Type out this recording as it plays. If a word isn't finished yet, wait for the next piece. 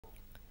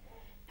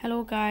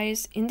Hello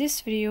guys, in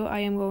this video I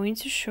am going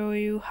to show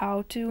you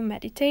how to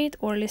meditate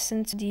or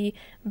listen to the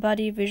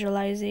body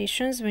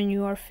visualizations when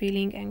you are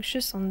feeling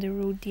anxious on the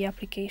Root the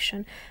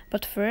application.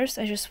 But first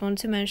I just want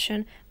to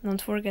mention, don't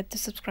forget to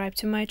subscribe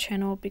to my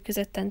channel, because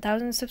at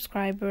 10,000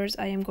 subscribers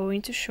I am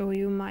going to show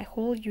you my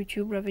whole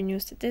YouTube revenue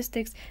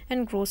statistics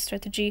and growth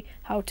strategy,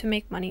 how to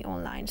make money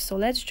online. So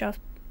let's jump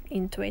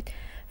into it.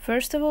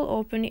 First of all,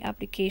 open the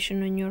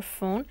application on your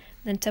phone,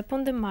 then tap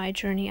on the My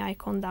Journey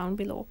icon down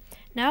below.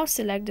 Now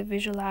select the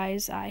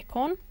visualize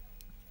icon,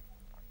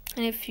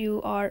 and if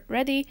you are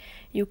ready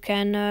you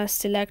can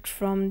select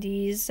from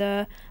these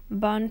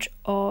bunch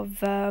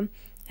of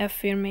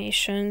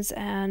affirmations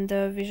and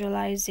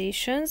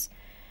visualizations.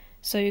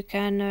 So you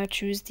can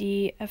choose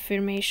the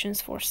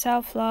affirmations for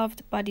self-love,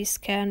 the body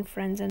scan,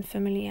 friends and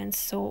family, and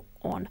so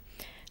on.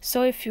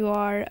 So if you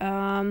are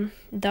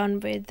done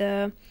with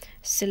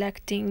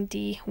selecting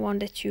the one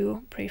that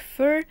you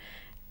prefer,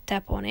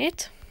 tap on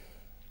it,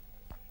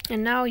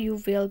 and now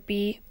you will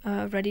be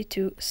ready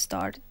to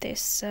start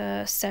this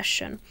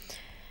session.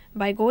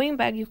 By going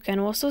back, you can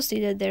also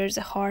see that there is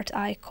a heart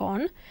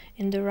icon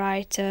in the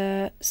right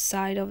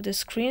side of the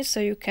screen, so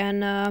you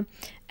can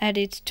add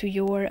it to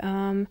your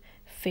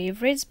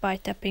favorites by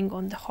tapping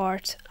on the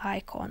heart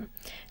icon.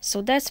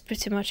 So that's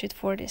pretty much it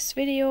for this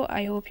video.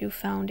 I hope you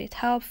found it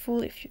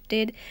helpful. If you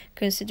did,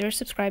 consider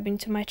subscribing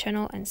to my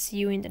channel, and see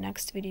you in the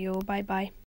next video. Bye bye.